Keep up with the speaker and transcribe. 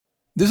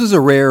This is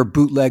a rare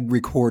bootleg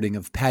recording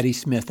of Patti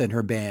Smith and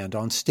her band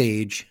on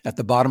stage at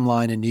the Bottom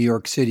Line in New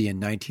York City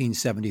in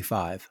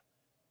 1975.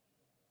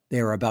 They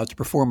are about to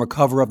perform a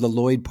cover of the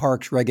Lloyd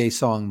Parks reggae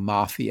song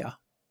Mafia.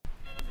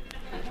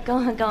 Go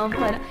on,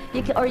 put.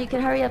 You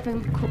can hurry up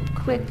and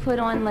quick put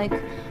on like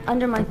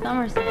Under My Thumb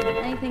or something.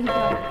 Anything you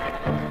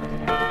got.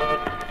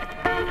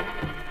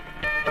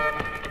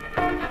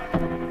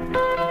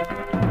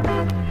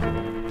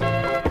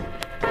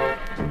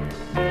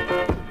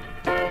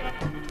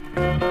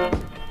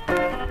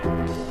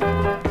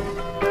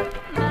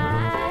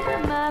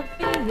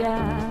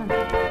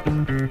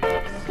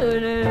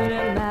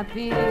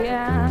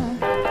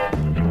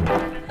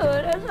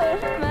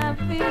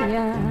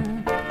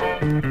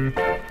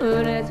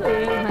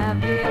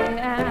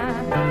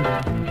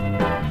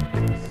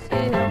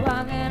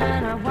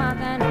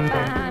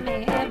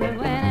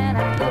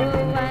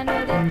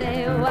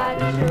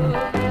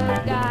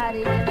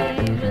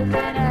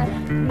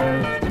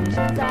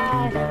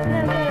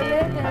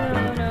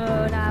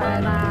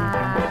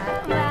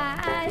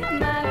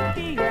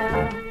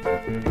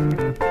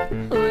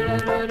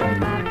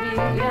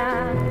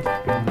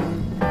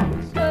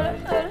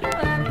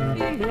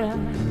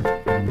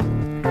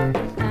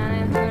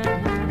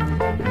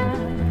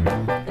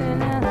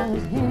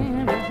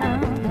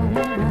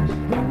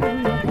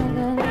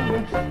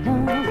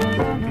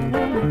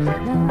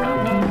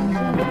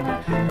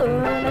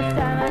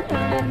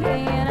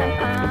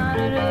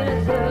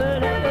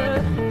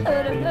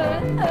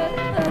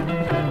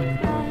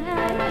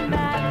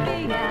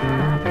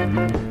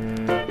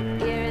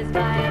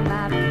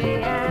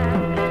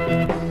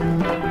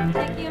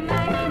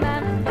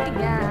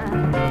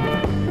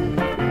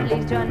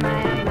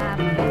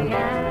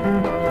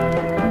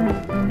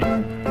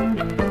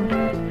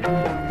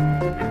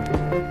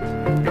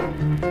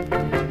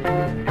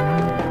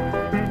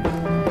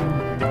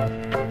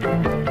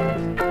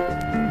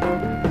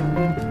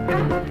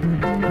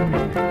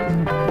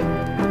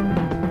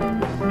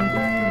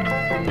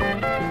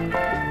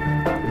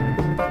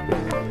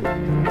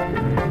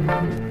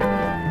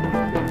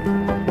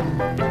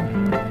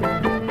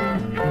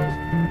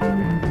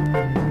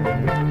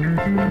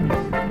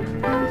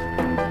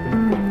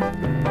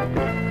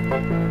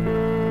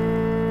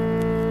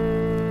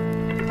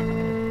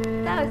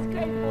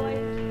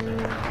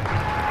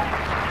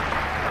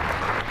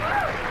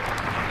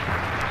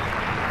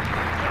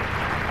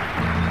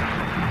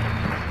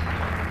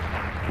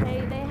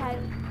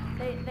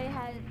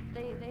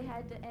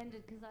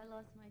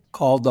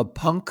 Called the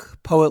Punk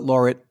Poet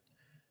Laureate,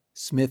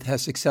 Smith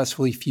has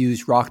successfully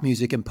fused rock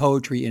music and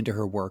poetry into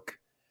her work.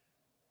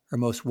 Her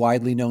most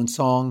widely known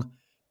song,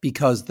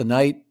 Because the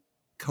Night,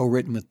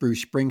 co-written with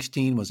Bruce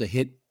Springsteen, was a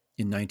hit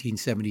in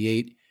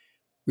 1978,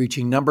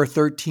 reaching number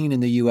 13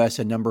 in the US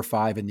and number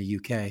 5 in the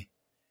UK.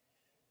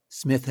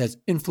 Smith has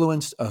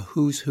influenced a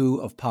who's who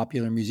of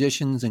popular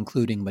musicians,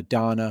 including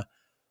Madonna,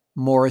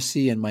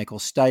 Morrissey, and Michael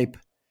Stipe,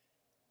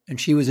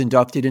 and she was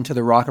inducted into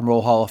the Rock and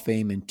Roll Hall of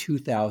Fame in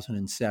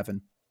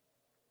 2007.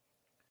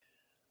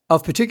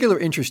 Of particular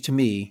interest to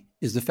me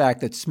is the fact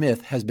that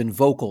Smith has been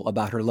vocal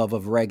about her love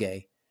of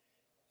reggae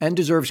and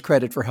deserves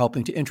credit for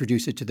helping to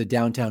introduce it to the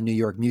downtown New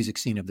York music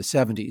scene of the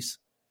 70s.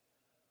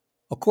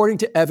 According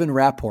to Evan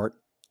Rapport,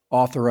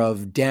 author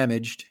of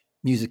Damaged,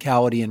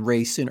 Musicality and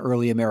Race in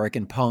Early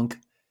American Punk,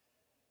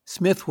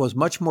 Smith was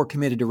much more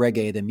committed to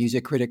reggae than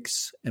music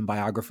critics and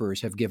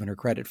biographers have given her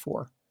credit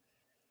for.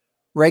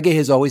 Reggae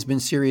has always been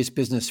serious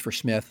business for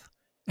Smith,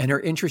 and her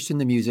interest in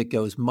the music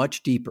goes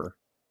much deeper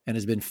and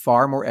has been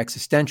far more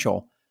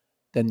existential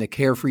than the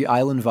carefree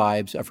island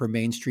vibes of her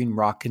mainstream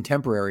rock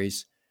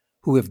contemporaries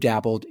who have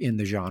dabbled in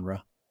the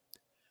genre.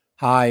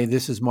 Hi,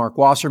 this is Mark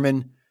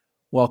Wasserman.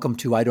 Welcome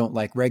to I Don't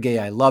Like Reggae,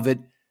 I Love It,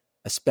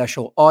 a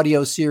special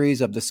audio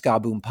series of the Ska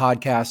Boom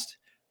podcast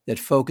that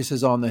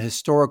focuses on the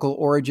historical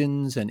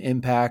origins and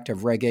impact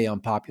of reggae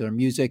on popular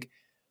music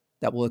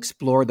that will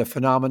explore the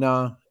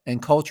phenomena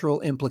and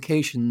cultural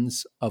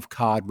implications of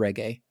cod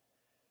reggae.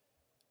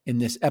 In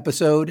this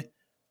episode,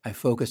 I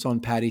focus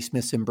on Patti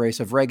Smith's embrace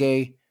of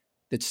reggae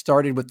that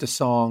started with the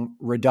song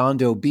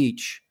Redondo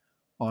Beach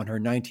on her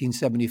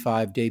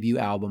 1975 debut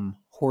album,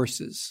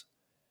 Horses.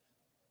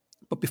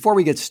 But before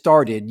we get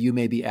started, you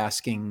may be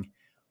asking,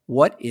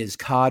 what is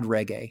cod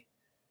reggae?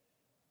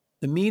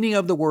 The meaning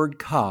of the word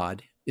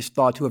cod is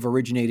thought to have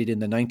originated in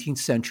the 19th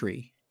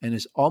century and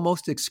is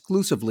almost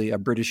exclusively a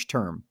British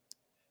term.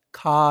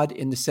 Cod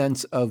in the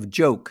sense of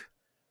joke,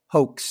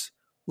 hoax,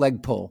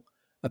 leg pull,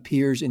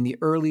 appears in the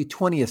early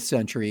 20th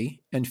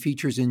century and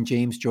features in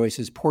James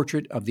Joyce's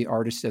portrait of the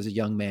artist as a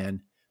young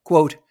man.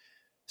 Quote,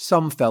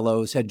 "Some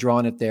fellows had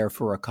drawn it there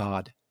for a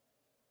cod."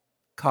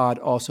 Cod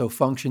also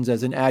functions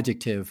as an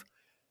adjective.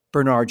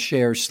 Bernard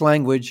Share's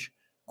Slanguage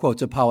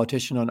quotes a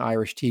politician on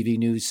Irish TV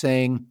news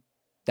saying,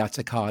 "That's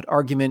a cod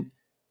argument.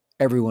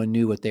 Everyone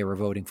knew what they were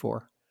voting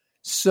for."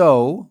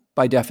 So,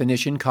 by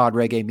definition, cod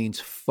reggae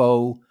means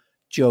faux,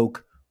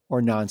 joke,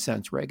 or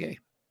nonsense reggae.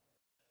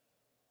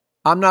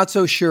 I'm not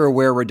so sure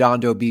where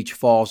Redondo Beach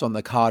falls on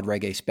the cod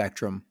reggae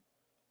spectrum.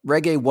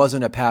 Reggae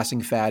wasn't a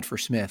passing fad for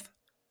Smith.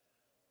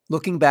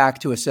 Looking back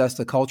to assess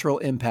the cultural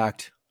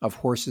impact of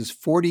Horses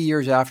 40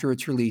 years after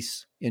its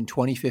release in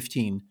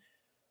 2015,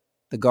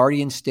 The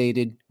Guardian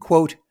stated,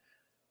 quote,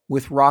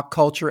 "With rock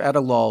culture at a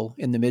lull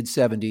in the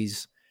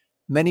mid-70s,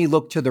 many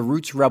looked to the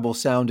roots rebel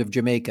sound of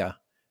Jamaica,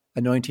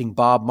 anointing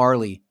Bob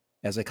Marley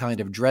as a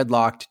kind of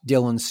dreadlocked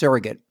Dylan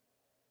surrogate,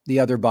 the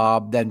other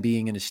Bob then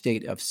being in a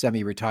state of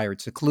semi-retired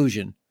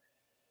seclusion.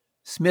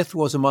 Smith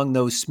was among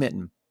those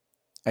smitten.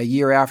 A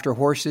year after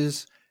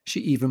Horses, she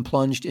even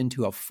plunged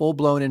into a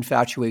full-blown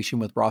infatuation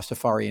with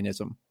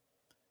Rastafarianism.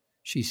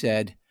 She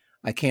said,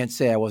 'I can't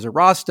say I was a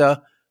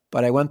Rasta,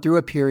 but I went through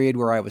a period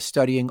where I was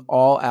studying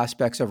all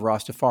aspects of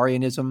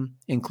Rastafarianism,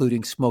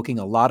 including smoking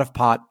a lot of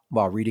pot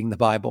while reading the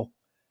Bible.'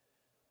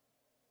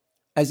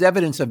 As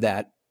evidence of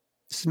that,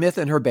 Smith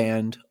and her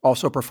band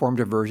also performed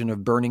a version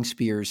of Burning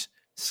Spear's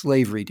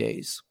Slavery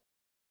Days.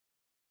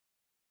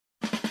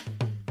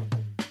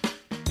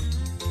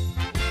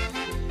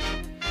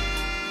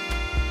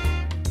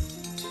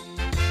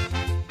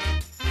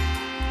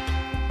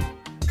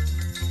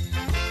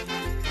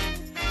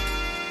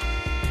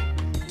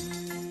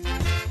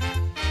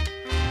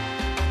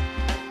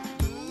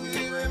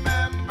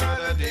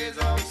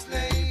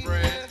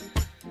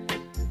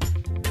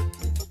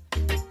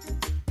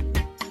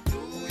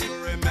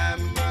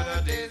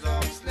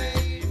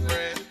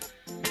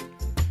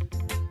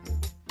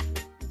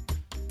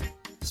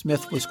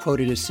 Smith was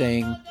quoted as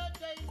saying,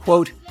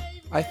 quote,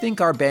 "I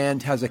think our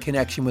band has a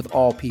connection with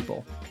all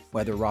people,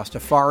 whether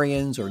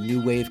Rastafarians or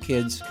new wave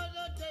kids.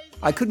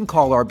 I couldn't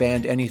call our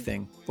band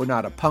anything. We're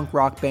not a punk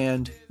rock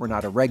band. We're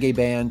not a reggae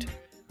band.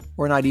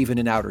 We're not even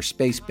an outer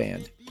space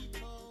band.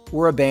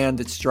 We're a band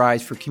that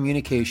strives for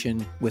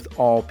communication with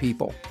all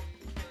people."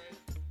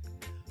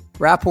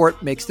 Rapport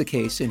makes the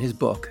case in his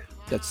book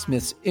that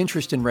Smith's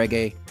interest in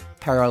reggae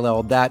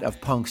paralleled that of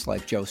punks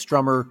like Joe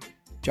Strummer,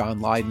 John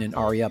Lydon, and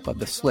Aryeh of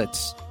the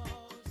Slits.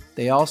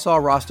 They all saw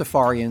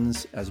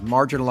Rastafarians as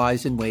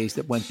marginalized in ways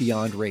that went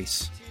beyond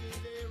race.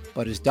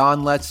 But as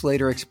Don Letts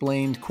later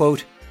explained,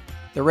 quote,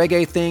 "The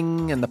reggae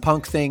thing and the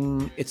punk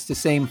thing, it's the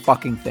same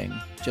fucking thing,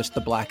 just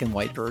the black and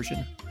white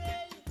version."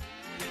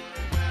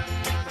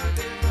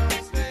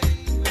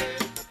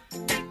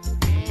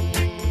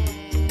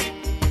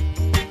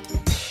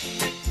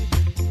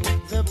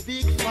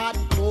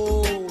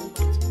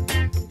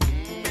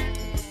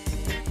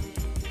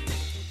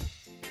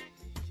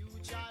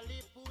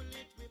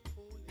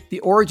 The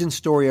origin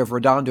story of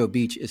Redondo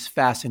Beach is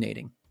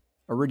fascinating.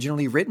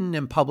 Originally written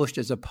and published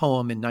as a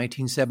poem in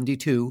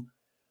 1972,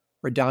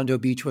 Redondo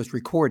Beach was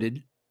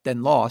recorded,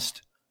 then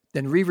lost,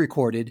 then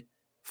re-recorded,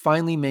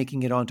 finally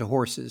making it onto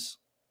Horses.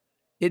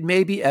 It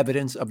may be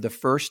evidence of the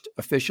first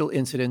official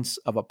incidence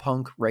of a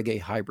punk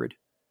reggae hybrid.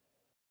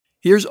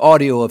 Here's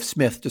audio of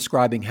Smith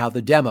describing how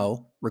the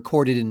demo,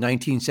 recorded in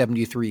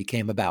 1973,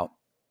 came about.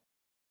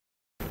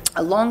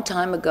 A long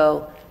time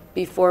ago,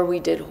 before we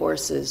did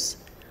Horses,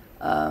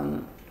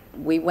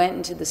 we went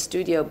into the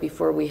studio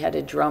before we had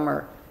a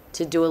drummer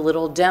to do a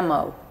little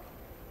demo.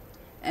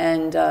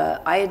 And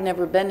I had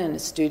never been in a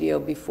studio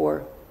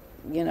before.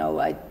 You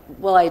know, I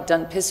had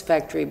done Piss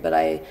Factory, but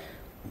I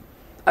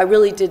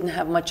really didn't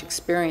have much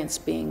experience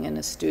being in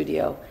a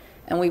studio.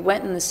 And we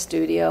went in the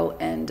studio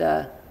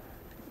and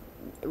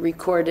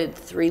recorded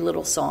 3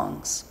 little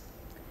songs.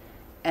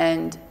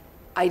 And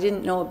I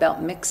didn't know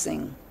about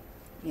mixing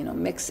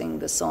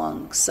the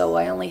songs. So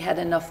I only had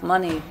enough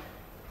money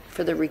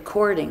for the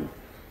recording.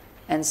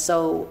 And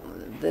so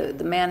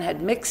the man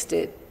had mixed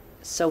it,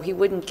 so he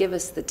wouldn't give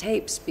us the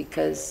tapes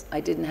because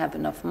I didn't have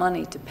enough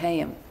money to pay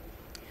him.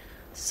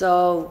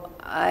 So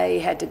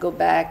I had to go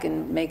back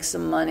and make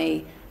some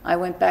money. I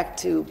went back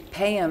to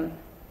pay him,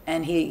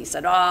 and he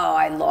said, "Oh,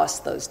 I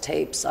lost those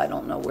tapes. I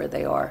don't know where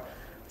they are."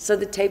 So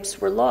the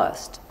tapes were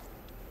lost.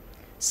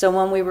 So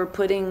when we were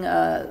putting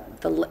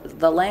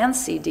the Land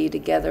CD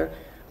together,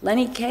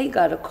 Lenny Kaye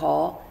got a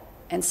call,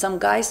 and some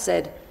guy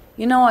said,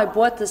 "You know, I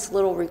bought this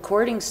little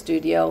recording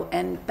studio,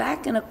 and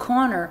back in a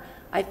corner,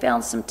 I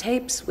found some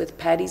tapes with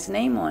Patti's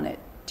name on it.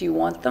 Do you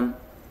want them?"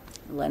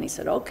 Lenny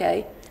said,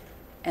 "Okay."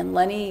 And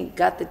Lenny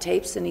got the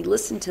tapes, and he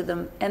listened to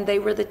them, and they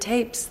were the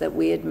tapes that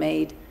we had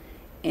made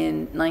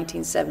in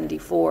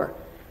 1974.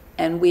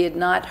 And we had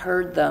not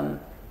heard them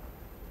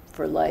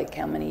for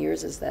how many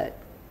years is that?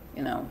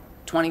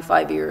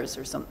 25 years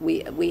or something.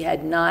 We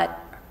had not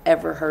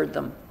ever heard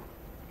them.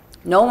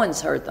 No one's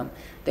heard them.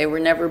 They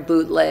were never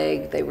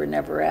bootlegged. They were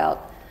never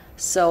out.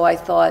 So I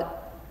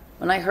thought,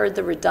 when I heard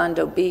the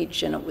Redondo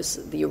Beach, and it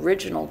was the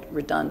original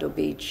Redondo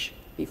Beach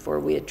before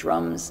we had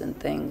drums and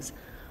things,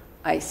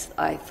 I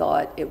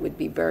thought it would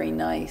be very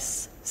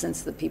nice,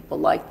 since the people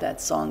liked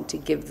that song, to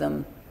give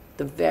them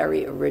the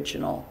very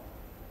original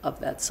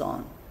of that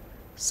song.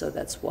 So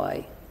that's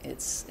why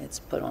it's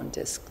put on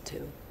disc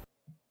too.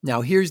 Now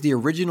here's the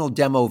original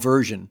demo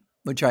version,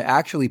 which I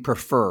actually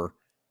prefer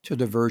to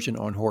the version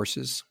on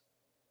Horses.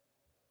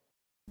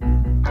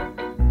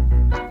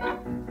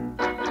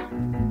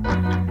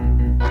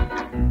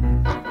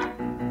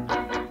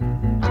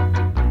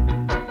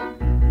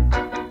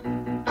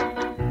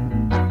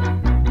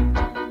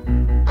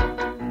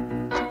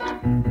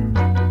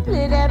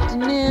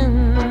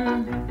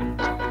 afternoon,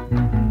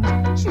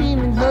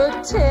 dreaming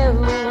hotel,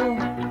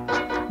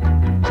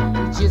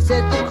 just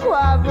at the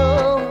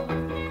quarrel,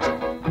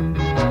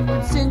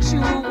 sent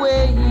you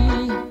away.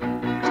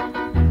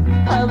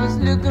 I was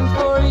looking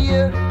for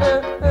you,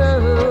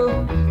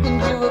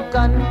 and you were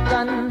gone.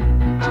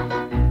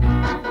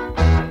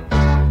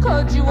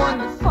 Called you on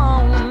the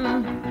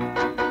phone,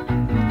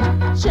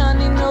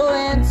 Johnny, no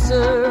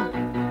answer.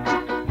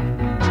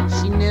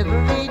 She never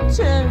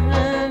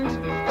returned.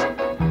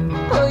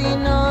 Oh, you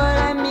know what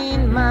I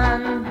mean,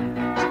 man.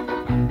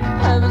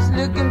 I was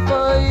looking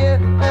for you,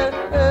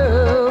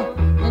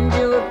 and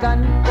you were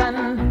gone.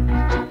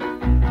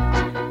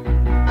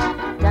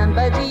 Down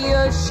by the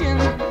ocean,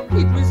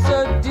 it was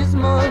so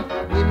dismal.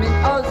 Women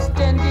all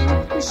standing,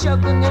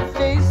 shocked on their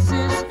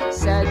faces.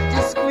 Sad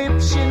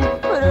description,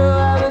 but oh,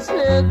 I was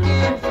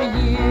looking for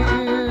you.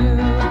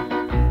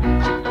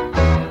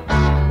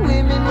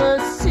 Women were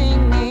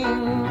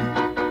singing,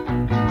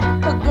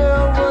 a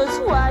girl was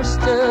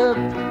washed up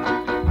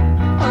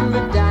on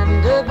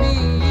Redondo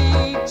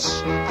Beach,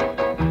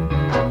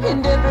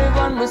 and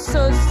everyone was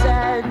so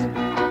sad.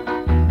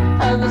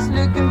 I was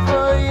looking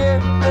for you,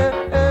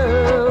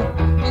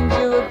 and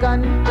you were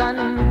gone.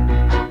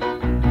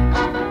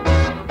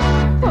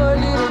 Poor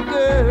little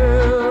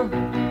girl,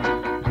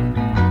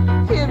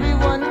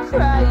 everyone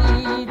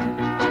cried.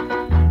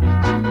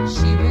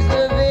 She was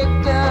the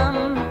victim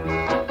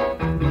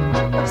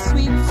of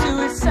sweet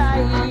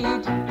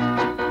suicide.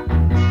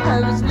 I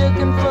was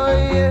looking for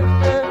you,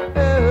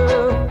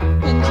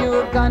 and you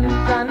were gone.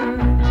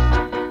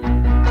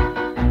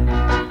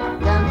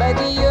 Down by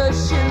the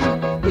ocean,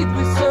 it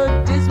was so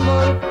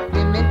dismal.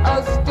 Women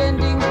all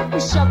standing,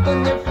 shocked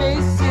on their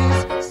faces.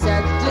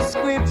 Sad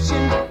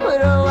description,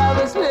 but oh, I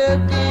was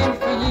looking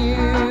for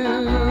you.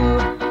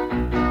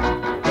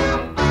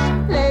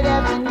 Late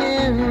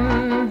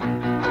afternoon,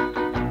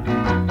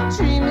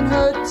 dreaming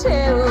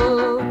hotel.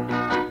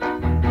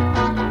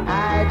 I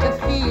had the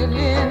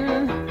feeling,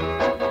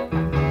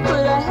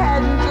 but I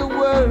hadn't the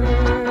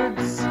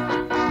words.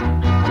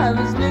 I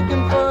was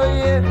looking for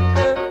you.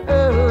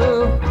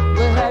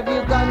 Where have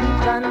you gone?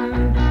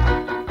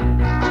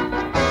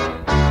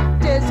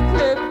 Desk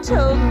clerk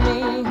told me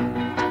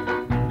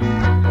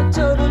a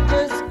total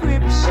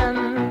description.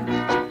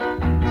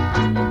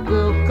 A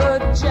girl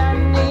called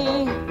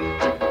Johnny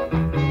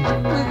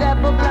with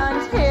apple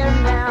blonde hair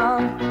now.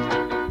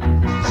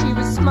 She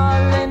was small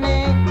and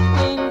an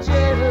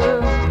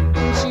angel,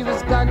 and she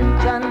was gone.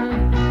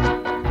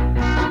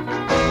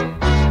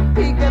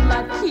 Picked up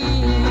my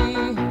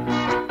key,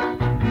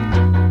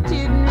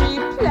 didn't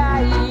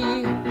reply.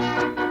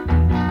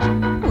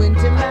 Went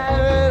to my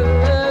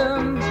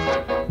room,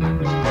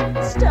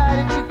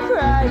 started to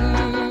cry.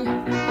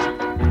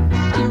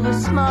 You were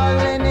small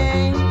and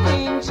an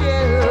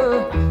angel,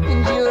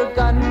 and you're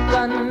gone.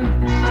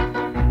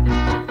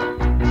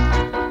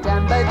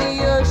 Down by the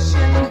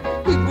ocean,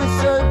 it was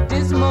so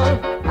dismal.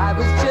 I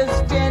was just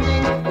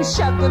standing,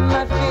 shocked on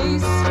my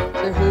face.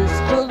 The hearse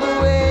pulled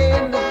away,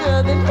 and the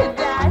girl that had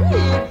died,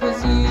 it was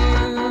you.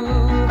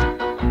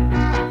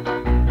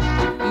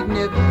 You'd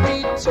never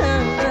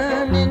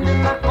return into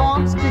my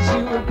arms, 'cause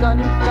you were gone.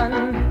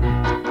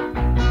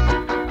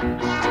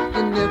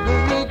 You never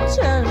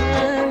return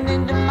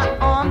into my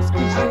arms,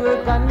 'cause you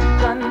were gone.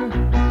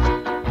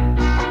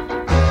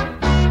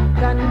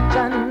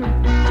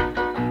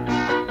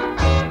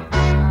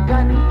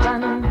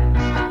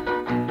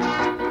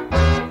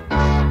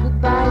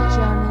 Goodbye,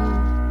 Johnny.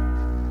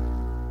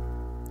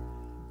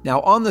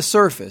 Now, on the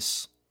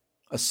surface,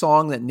 a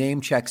song that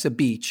name checks a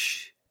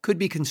beach could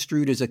be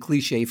construed as a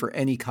cliche for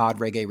any cod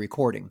reggae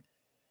recording.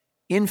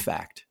 In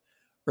fact,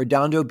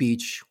 Redondo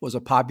Beach was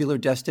a popular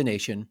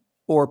destination,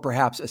 or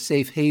perhaps a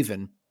safe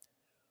haven,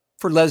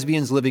 for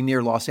lesbians living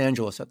near Los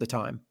Angeles at the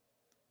time.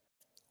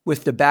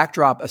 With the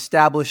backdrop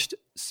established,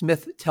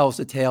 Smith tells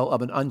the tale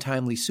of an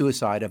untimely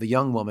suicide of a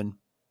young woman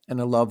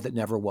and a love that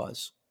never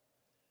was.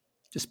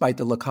 Despite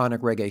the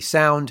laconic reggae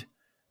sound,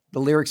 the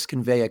lyrics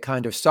convey a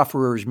kind of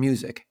sufferer's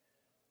music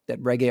that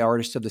reggae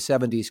artists of the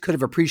 70s could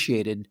have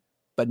appreciated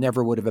but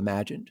never would have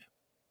imagined.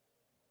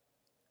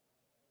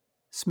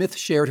 Smith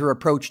shared her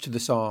approach to the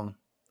song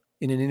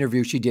in an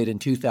interview she did in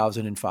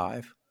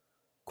 2005.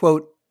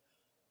 Quote,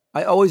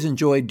 "I always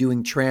enjoyed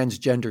doing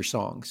transgender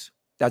songs.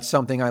 That's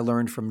something I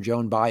learned from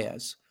Joan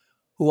Baez,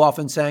 who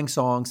often sang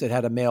songs that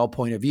had a male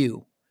point of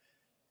view.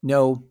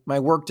 No, my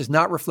work does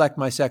not reflect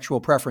my sexual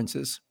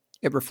preferences.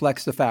 It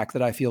reflects the fact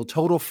that I feel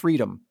total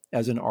freedom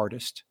as an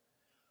artist.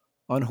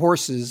 On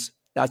Horses,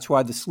 that's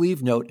why the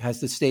sleeve note has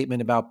the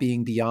statement about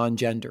being beyond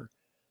gender.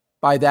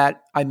 By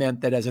that, I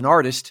meant that as an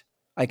artist,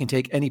 I can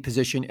take any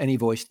position, any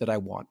voice that I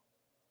want."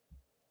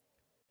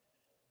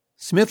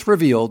 Smith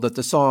revealed that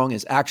the song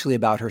is actually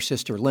about her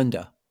sister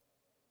Linda.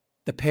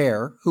 The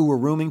pair, who were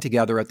rooming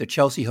together at the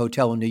Chelsea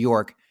Hotel in New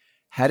York,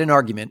 had an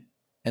argument,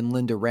 and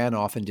Linda ran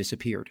off and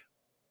disappeared.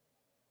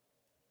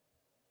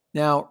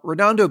 Now,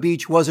 Redondo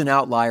Beach was an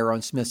outlier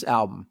on Smith's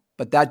album,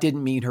 but that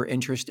didn't mean her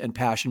interest and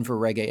passion for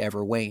reggae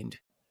ever waned.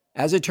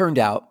 As it turned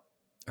out,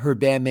 her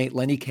bandmate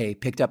Lenny Kaye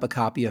picked up a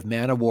copy of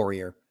Man a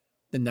Warrior,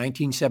 the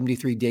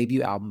 1973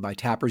 debut album by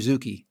Tapper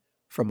Zuki,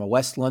 from a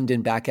West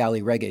London back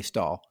alley reggae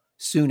stall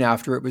soon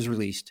after it was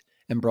released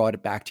and brought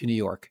it back to New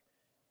York.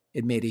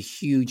 It made a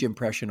huge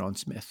impression on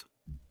Smith.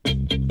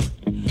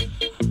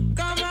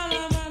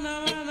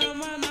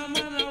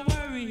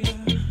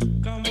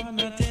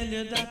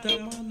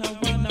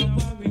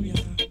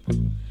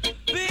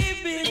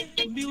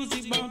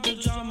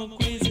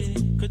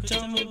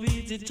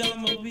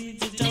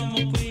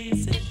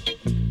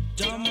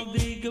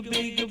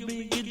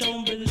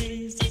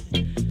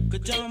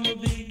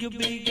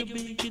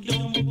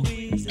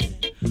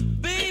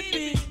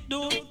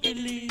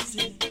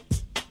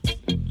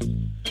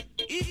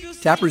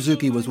 Tapper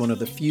Zuki was one of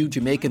the few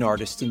Jamaican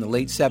artists in the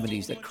late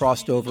 70s that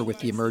crossed over with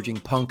the emerging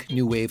punk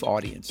new wave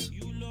audience.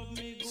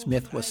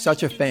 Smith was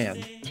such a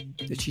fan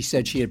that she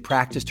said she had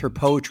practiced her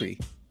poetry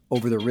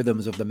over the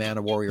rhythms of the Man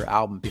a Warrior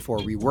album before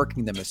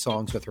reworking them as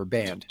songs with her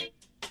band.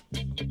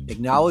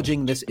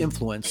 Acknowledging this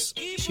influence,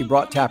 she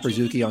brought Tapper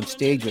Zuki on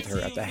stage with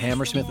her at the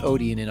Hammersmith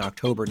Odeon in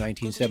October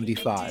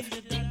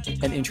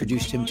 1975 and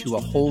introduced him to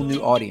a whole new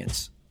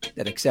audience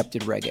that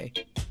accepted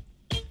reggae.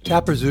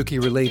 Tapper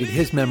Zuki related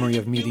his memory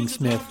of meeting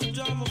Smith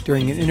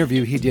during an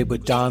interview he did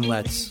with Don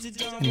Letts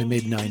in the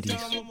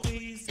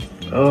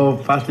mid-90s.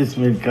 Oh, Patti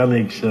Smith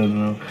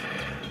connection.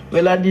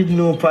 Well, I didn't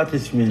know Patti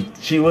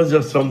Smith. She was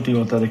just something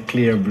out of the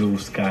clear blue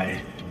sky.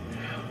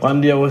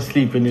 One day I was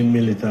sleeping in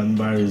Militant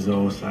Barry's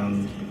house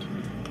and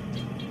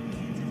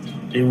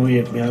he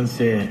waked me and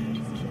said,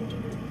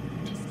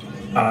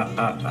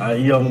 a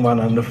young man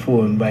on the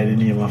phone by the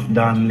name of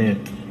Don Lett,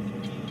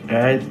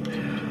 right?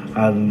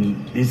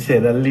 And he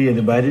said a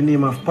lady by the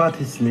name of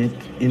Patti Smith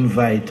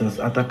invited us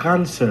at a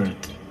concert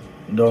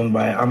down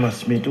by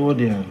Hammersmith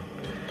Odeon.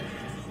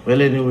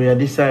 Well, anyway, I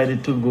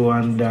decided to go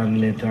and Don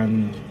Lett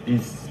and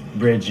his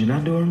brethren.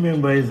 I don't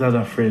remember his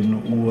other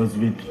friend who was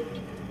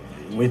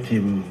with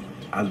him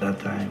at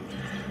that time.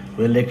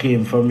 Well, they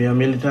came from a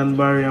Militant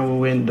Barry and we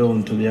went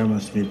down to the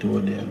Hammersmith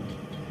Odeon.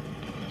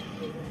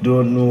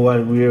 Don't know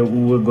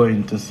who we're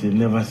going to see.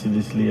 Never see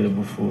this lady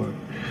before.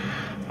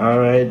 All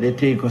right, they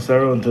take us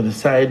around to the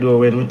side door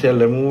when we tell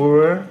them who we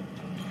were.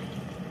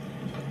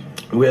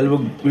 Well,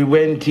 we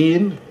went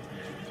in.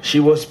 She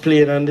was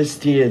playing on the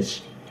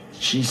stage.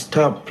 She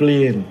stopped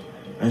playing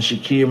and she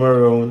came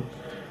around.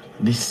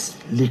 This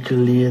little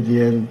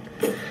lady and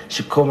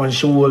she come and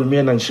she hold me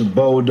and she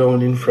bowed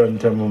down in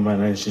front of me,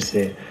 man, and she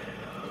said,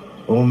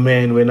 "Oh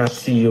man, when I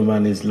see you,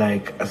 man, it's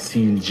like I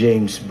seen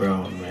James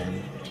Brown,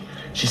 man."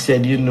 She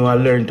said, "You know, I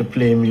learned to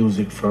play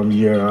music from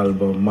your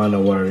album, Man a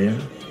Warrior."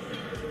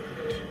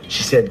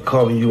 She said,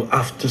 "Come, you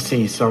have to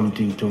say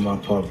something to my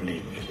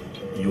public.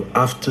 You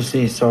have to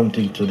say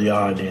something to the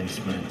audience,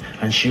 man."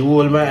 And she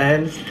held my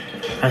hands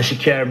and she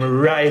carried me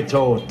right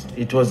out.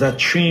 It was a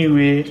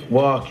three-way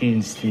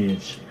walking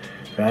stage,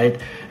 right?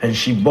 And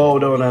she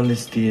bowed down on the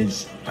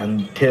stage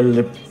and tell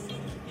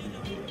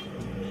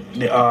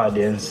the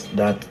audience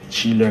that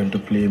she learned to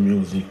play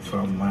music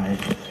from my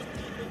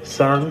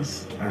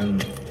songs.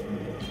 And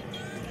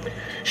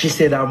she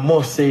said, "I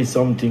must say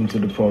something to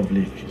the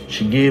public."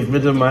 She gave me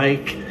the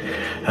mic.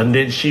 And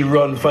then she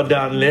run for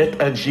Don Lett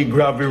and she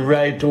grabbed him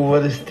right over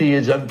the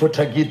stage and put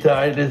a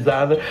guitar in his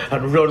hand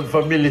and run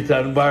for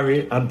Militant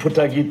Barry and put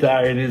a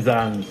guitar in his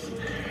hands.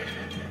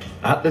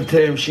 At the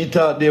time, she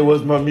thought they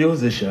was my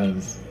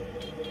musicians.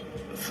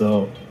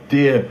 So,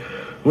 there.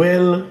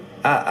 Well,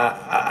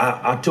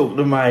 I took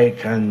the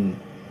mic and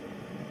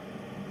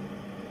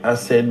I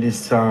said these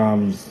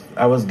psalms.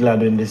 I was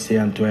glad when they say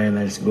unto I,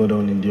 let's go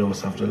down in the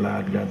house of the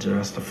Lord God,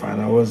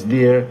 Rastafari. I was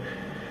there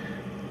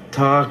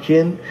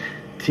talking.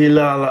 Till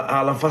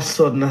all of a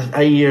sudden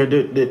I hear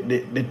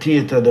the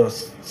theater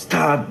just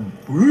start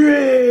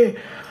Ray!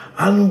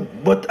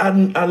 But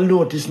I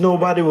noticed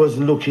nobody was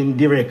looking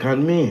direct at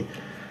me.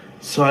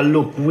 So I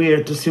looked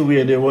weird to see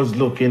where they was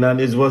looking, and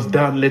it was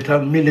Don Lett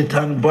and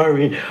Militant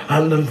Barry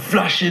and then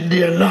flashing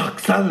their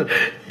locks and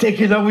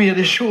taking away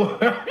the show.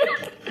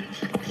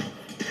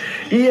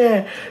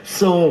 Yeah,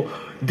 so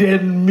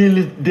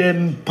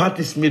then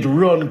Patti Smith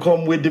run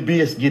come with the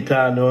bass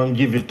guitar now and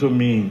give it to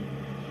me.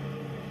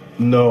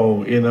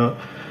 No, you know.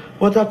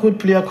 But I could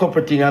play a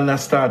couple of things and I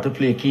start to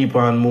play Keep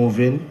On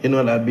Moving. You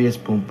know that bass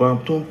boom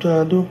bam tum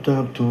tum tum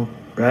tum tum.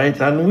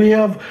 Right? And we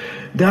have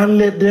Don't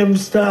Let Them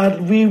Start.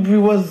 We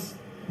was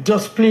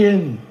just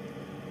playing.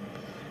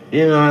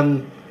 You know,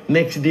 and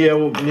next day I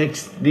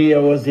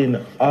was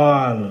in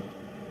all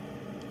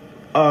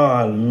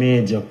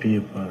major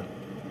people.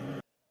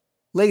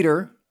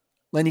 Later,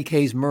 Lenny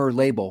Kaye's Myrrh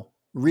label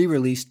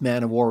re-released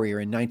Man a Warrior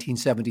in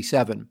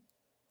 1977.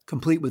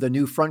 Complete with a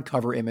new front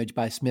cover image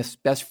by Smith's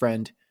best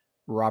friend,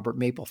 Robert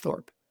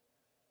Mapplethorpe.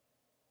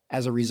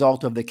 As a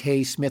result of the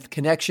Kaye-Smith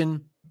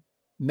connection,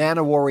 Man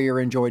a Warrior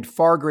enjoyed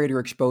far greater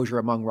exposure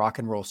among rock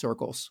and roll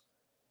circles.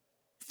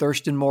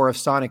 Thurston Moore of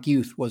Sonic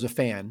Youth was a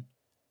fan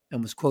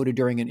and was quoted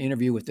during an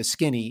interview with The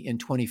Skinny in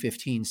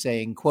 2015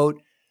 saying,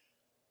 quote,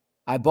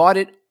 "I bought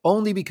it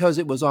only because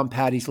it was on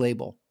Patti's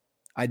label.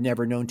 I'd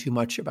never known too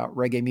much about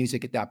reggae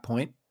music at that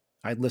point.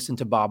 I'd listened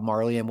to Bob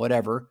Marley and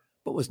whatever,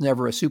 but was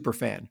never a super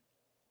fan.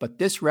 But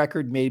this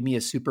record made me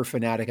a super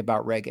fanatic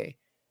about reggae.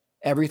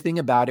 Everything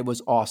about it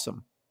was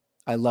awesome.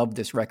 I loved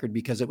this record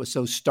because it was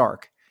so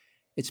stark.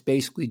 It's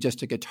basically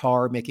just a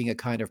guitar making a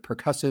kind of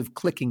percussive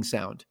clicking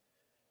sound.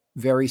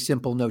 Very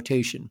simple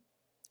notation.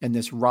 And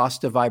this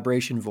Rasta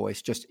vibration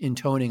voice just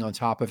intoning on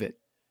top of it.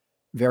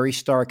 Very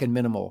stark and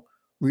minimal.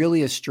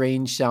 Really a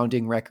strange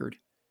sounding record.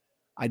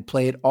 I'd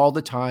play it all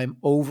the time,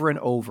 over and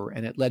over,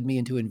 and it led me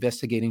into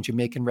investigating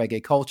Jamaican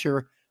reggae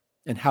culture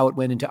and how it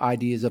went into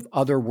ideas of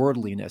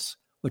otherworldliness,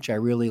 which I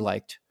really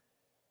liked.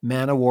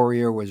 Man a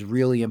Warrior was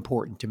really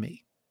important to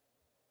me.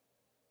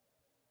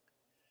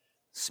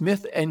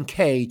 Smith and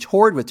Kay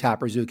toured with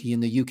Tapperzuki in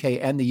the UK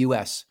and the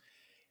US,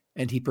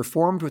 and he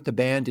performed with the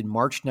band in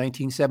March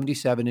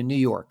 1977 in New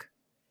York.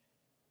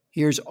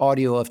 Here's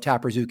audio of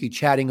Tapperzuki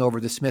chatting over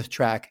the Smith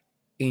track,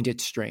 Ain't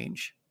It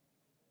Strange.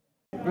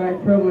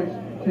 Very privileged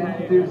to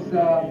introduce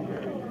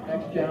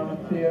next gentleman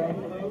to you.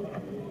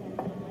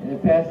 In the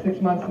past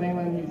 6 months in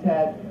England, he's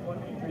had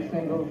 3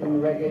 singles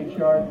in the reggae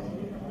charts.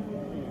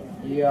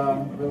 He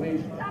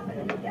released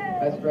the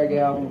best reggae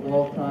album of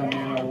all time,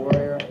 Man a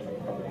Warrior.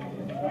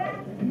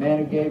 The man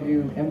who gave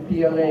you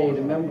MPLA,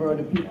 the member of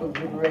the People's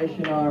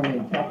Liberation Army,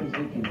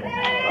 Tapperzuki.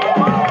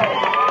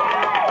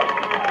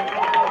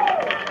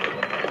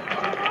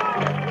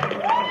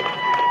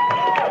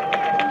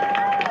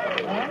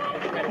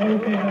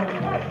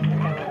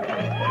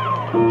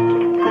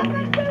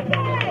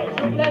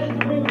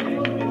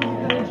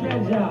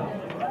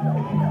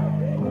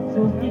 So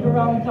stick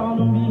around town,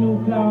 don't be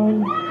no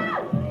clown.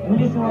 And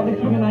listen what the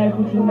king and I are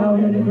putting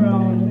down on the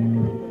ground.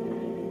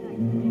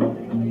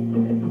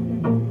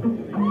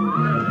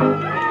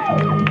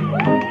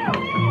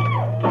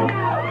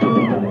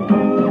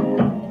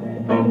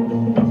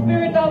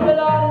 Spirit of the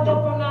Lord is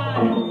upon I.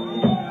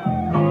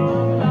 The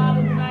Lord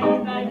is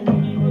nice to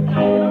me, but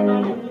I am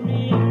not to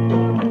me.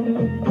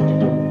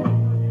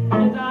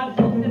 As I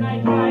sit and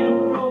I cry a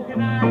broken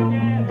heart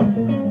again.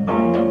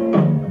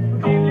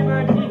 Give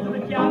liberty to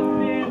the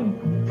captain.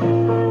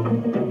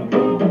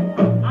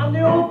 And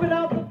they open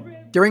up the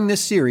prison. During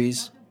this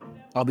series,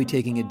 I'll be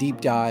taking a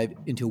deep dive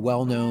into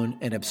well-known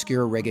and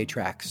obscure reggae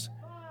tracks,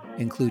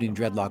 including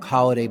Dreadlock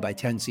Holiday by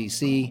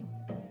 10cc,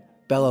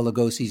 Bela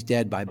Lugosi's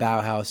Dead by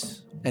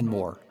Bauhaus, and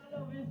more.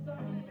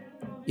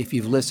 If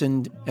you've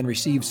listened and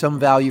received some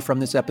value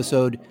from this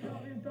episode,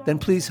 then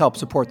please help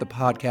support the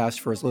podcast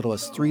for as little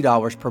as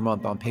 $3 per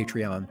month on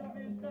Patreon.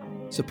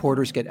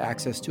 Supporters get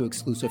access to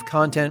exclusive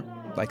content,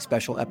 like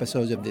special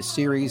episodes of this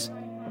series,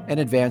 and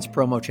advanced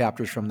promo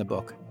chapters from the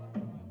book.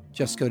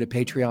 Just go to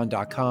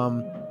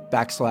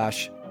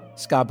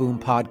patreon.com/Skaboom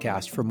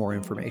Podcast for more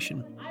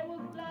information.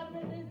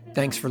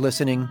 Thanks for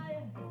listening,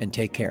 and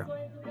take care.